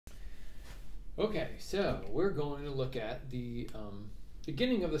Okay, so we're going to look at the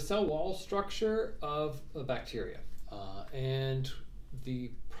beginning of the cell wall structure of a bacteria and the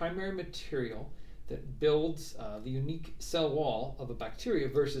primary material that builds the unique cell wall of a bacteria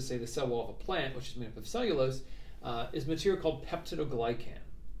versus, say, the cell wall of a plant, which is made up of cellulose, is material called peptidoglycan.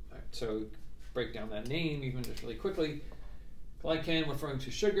 All right, so break down that name even just really quickly. Glycan referring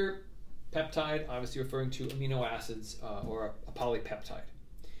to sugar, peptide obviously referring to amino acids or a polypeptide.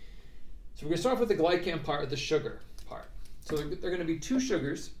 So we're going to start off with the glycan part, or the sugar part. So they're going to be two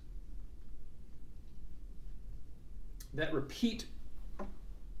sugars that repeat,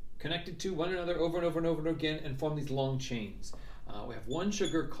 connected to one another over and over and over again, and form these long chains. We have one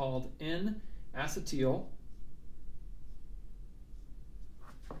sugar called N-acetyl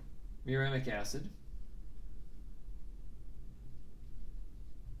muramic acid.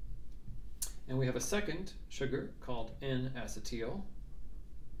 And we have a second sugar called N-acetyl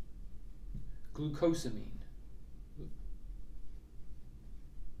glucosamine.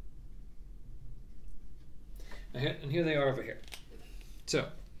 And here they are over here. So,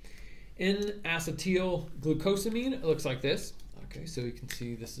 N-acetyl glucosamine, it looks like this. Okay, so you can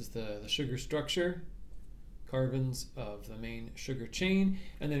see this is the sugar structure, carbons of the main sugar chain,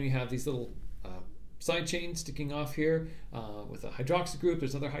 and then we have these little side chains sticking off here with a hydroxy group.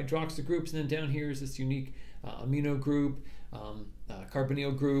 There's other hydroxy groups, and then down here is this unique amino group,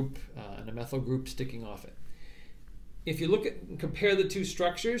 carbonyl group, and a methyl group sticking off it. If you look at and compare the two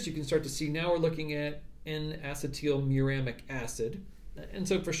structures, you can start to see now we're looking at N-acetyl muramic acid. And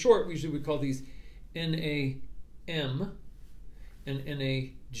so for short, usually we call these NAM and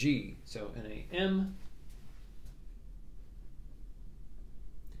NAG. So NAM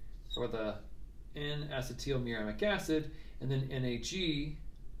for the N-acetyl muramic acid, and then NAG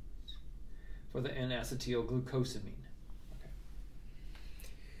for the N-acetyl glucosamine.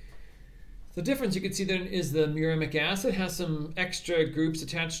 The difference you can see then is the muramic acid has some extra groups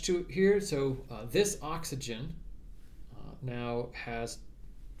attached to it here. So this oxygen now has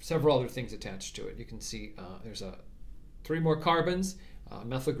several other things attached to it. You can see there's 3 more carbons,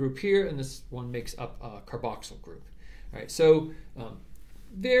 methyl group here, and this one makes up a carboxyl group. All right, so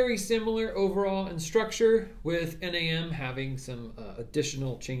very similar overall in structure, with NAM having some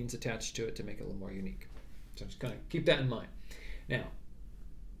additional chains attached to it to make it a little more unique. So just kind of keep that in mind. Now,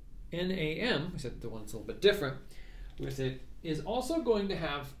 NAM, we said the one that's a little bit different with it, is also going to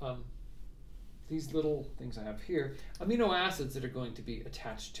have these little things I have here, amino acids that are going to be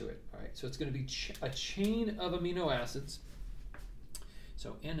attached to it. All right, so it's going to be a chain of amino acids.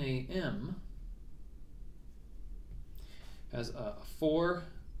 So NAM has a 4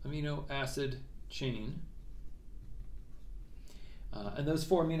 amino acid chain, and those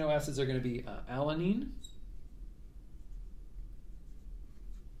 4 amino acids are going to be alanine,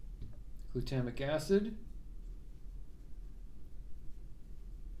 glutamic acid,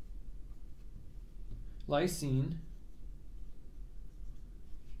 lysine,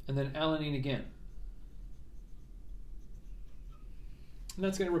 and then alanine again. And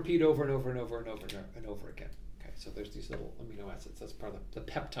that's going to repeat over and over and over and over and over again. Okay, so there's these little amino acids. That's part of the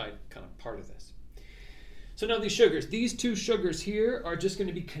peptide kind of part of this. So now these sugars, these 2 sugars here are just going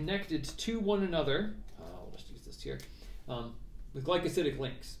to be connected to one another. I'll just use this here with glycosidic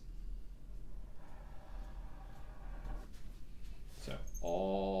links. So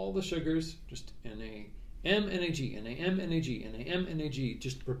all the sugars, just NAM, NAG, NAM, NAG, NAM, NAG,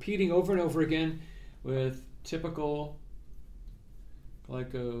 just repeating over and over again with typical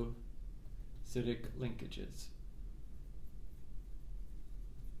glycosidic linkages.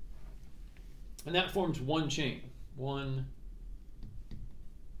 And that forms one chain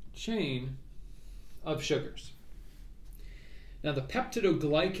of sugars. Now the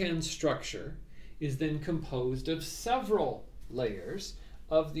peptidoglycan structure is then composed of several layers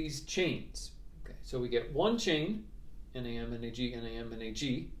of these chains. Okay, so we get one chain, NAM, NAG, NAM, NAG,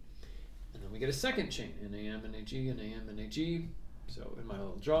 and then we get a second chain, NAM, NAG, NAM, NAG. So in my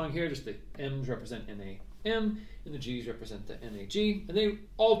little drawing here, just the M's represent NAM, and the G's represent the NAG, and they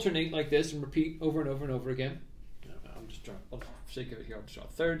alternate like this and repeat over and over and over again. I'm just drawing, for the sake of it here, I'll just draw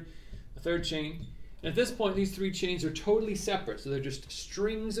a third chain. And at this point, these 3 chains are totally separate, so they're just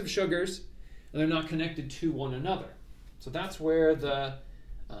strings of sugars, and they're not connected to one another. So that's where the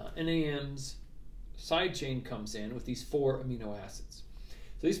NAM's side chain comes in with these 4 amino acids.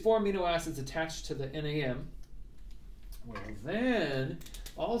 So these 4 amino acids attached to the NAM will then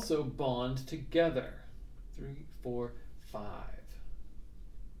also bond together. 3, 4, 5.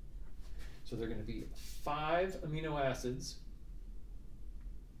 So they're going to be 5 amino acids,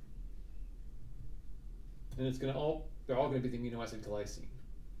 and it's going to they're all going to be the amino acid glycine.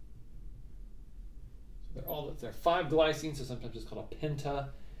 they're 5 glycines, so sometimes it's called a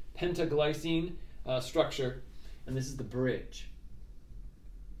pentaglycine structure, and this is the bridge,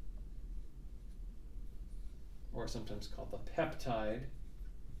 or sometimes called the peptide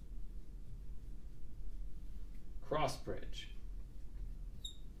cross bridge.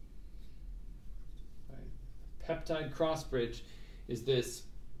 Right. Peptide cross bridge is this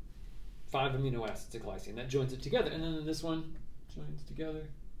 5 amino acids of glycine that joins it together, and then this one joins together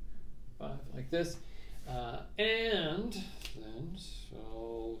 5 like this, and then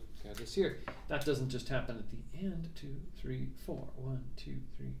so got this here. That doesn't just happen at the end. 2, 3, 4. 1, 2,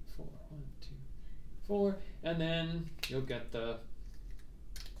 3, 4. 1, 2, 4, and then you'll get the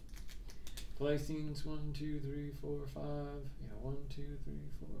glycines 1, 2, 3, 4, 5. 1, 2, 3,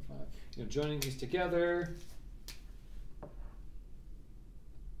 4, 5. Joining these together.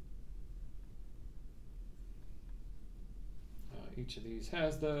 Each of these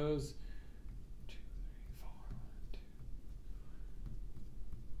has those. 2, 3, 4, 1, 2.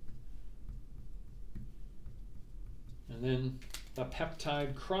 And then the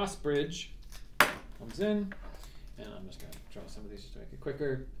peptide cross bridge comes in, and I'm just going to draw some of these just to make it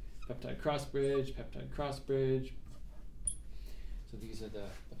quicker. Peptide cross bridge, peptide cross bridge. So these are the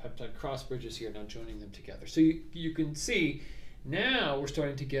peptide cross bridges here, now joining them together. So you can see now we're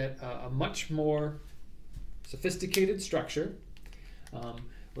starting to get a much more sophisticated structure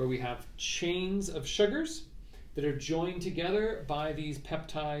where we have chains of sugars that are joined together by these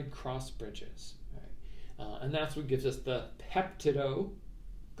peptide cross bridges. Right? And that's what gives us the peptidoglycan.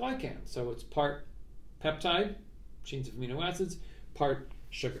 So it's part peptide, chains of amino acids, part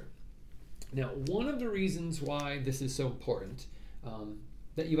sugar. Now, one of the reasons why this is so important,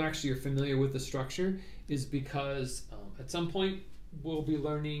 that you actually are familiar with the structure, is because at some point we'll be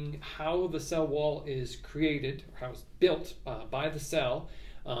learning how the cell wall is created, or how it's built by the cell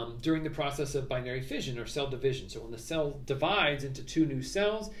during the process of binary fission or cell division. So when the cell divides into 2 new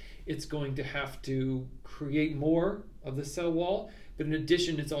cells, it's going to have to create more of the cell wall, but in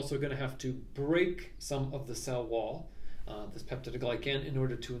addition, it's also going to have to break some of the cell wall, this peptidoglycan, in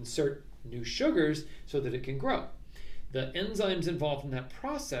order to insert new sugars so that it can grow. The enzymes involved in that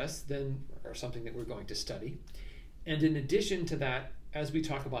process then are something that we're going to study. And in addition to that, as we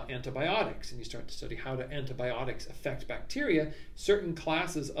talk about antibiotics and you start to study how do antibiotics affect bacteria, certain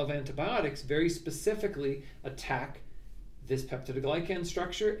classes of antibiotics very specifically attack this peptidoglycan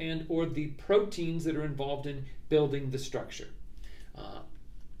structure and or the proteins that are involved in building the structure.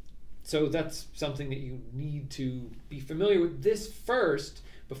 So that's something that you need to be familiar with this first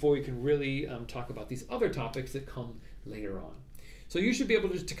before we can really talk about these other topics that come later on. So you should be able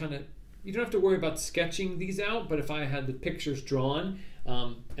to kind of, you don't have to worry about sketching these out, but if I had the pictures drawn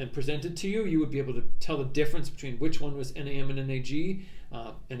and presented to you, you would be able to tell the difference between which one was NAM and NAG.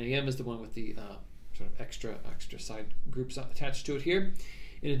 NAM is the one with the sort of extra side groups attached to it here.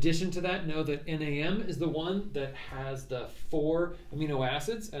 In addition to that, know that NAM is the one that has the 4 amino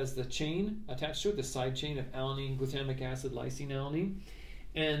acids as the chain attached to it, the side chain of alanine, glutamic acid, lysine, alanine.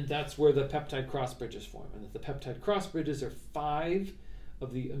 And that's where the peptide cross bridges form. And the peptide cross bridges are 5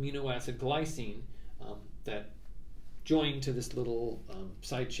 of the amino acid glycine that join to this little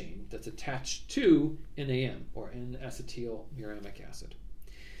side chain that's attached to NAM, or N-acetylmuramic acid.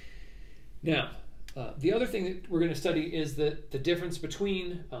 Now, the other thing that we're going to study is the difference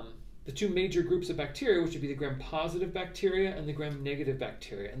between the 2 major groups of bacteria, which would be the gram-positive bacteria and the gram-negative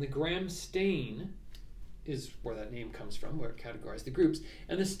bacteria. And the gram stain is where that name comes from, where it categorizes the groups.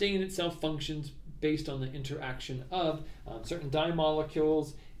 And the stain itself functions based on the interaction of certain dye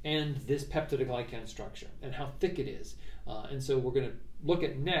molecules and this peptidoglycan structure and how thick it is. And so we're going to look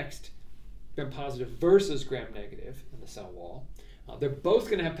at next gram-positive versus gram-negative in the cell wall. They're both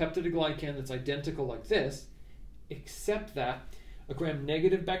going to have peptidoglycan that's identical like this, except that a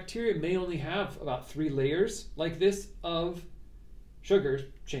gram-negative bacteria may only have about 3 layers like this of sugar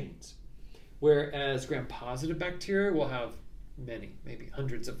chains, whereas gram-positive bacteria will have many, maybe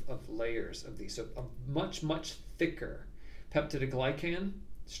hundreds of layers of these. So a much, much thicker peptidoglycan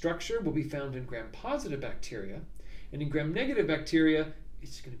structure will be found in gram-positive bacteria, and in gram-negative bacteria,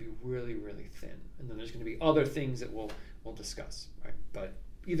 it's going to be really, really thin. And then there's going to be other things that we'll discuss, right? But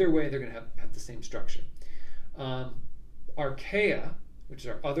either way, they're going to have the same structure. Archaea, which is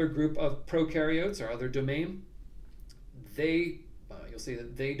our other group of prokaryotes, our other domain, you'll see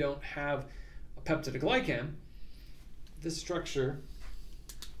that they don't have a peptidoglycan. This structure,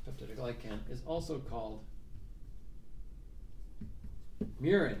 peptidoglycan, is also called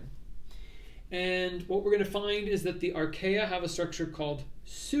murin. And what we're going to find is that the archaea have a structure called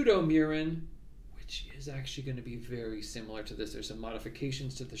pseudomurin, which is actually going to be very similar to this. There's some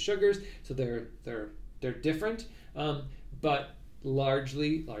modifications to the sugars, so they're they're different, but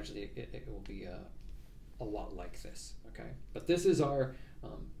largely it will be a lot like this. Okay, but this is our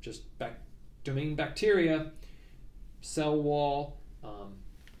domain bacteria cell wall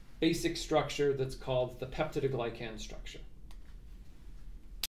basic structure that's called the peptidoglycan structure.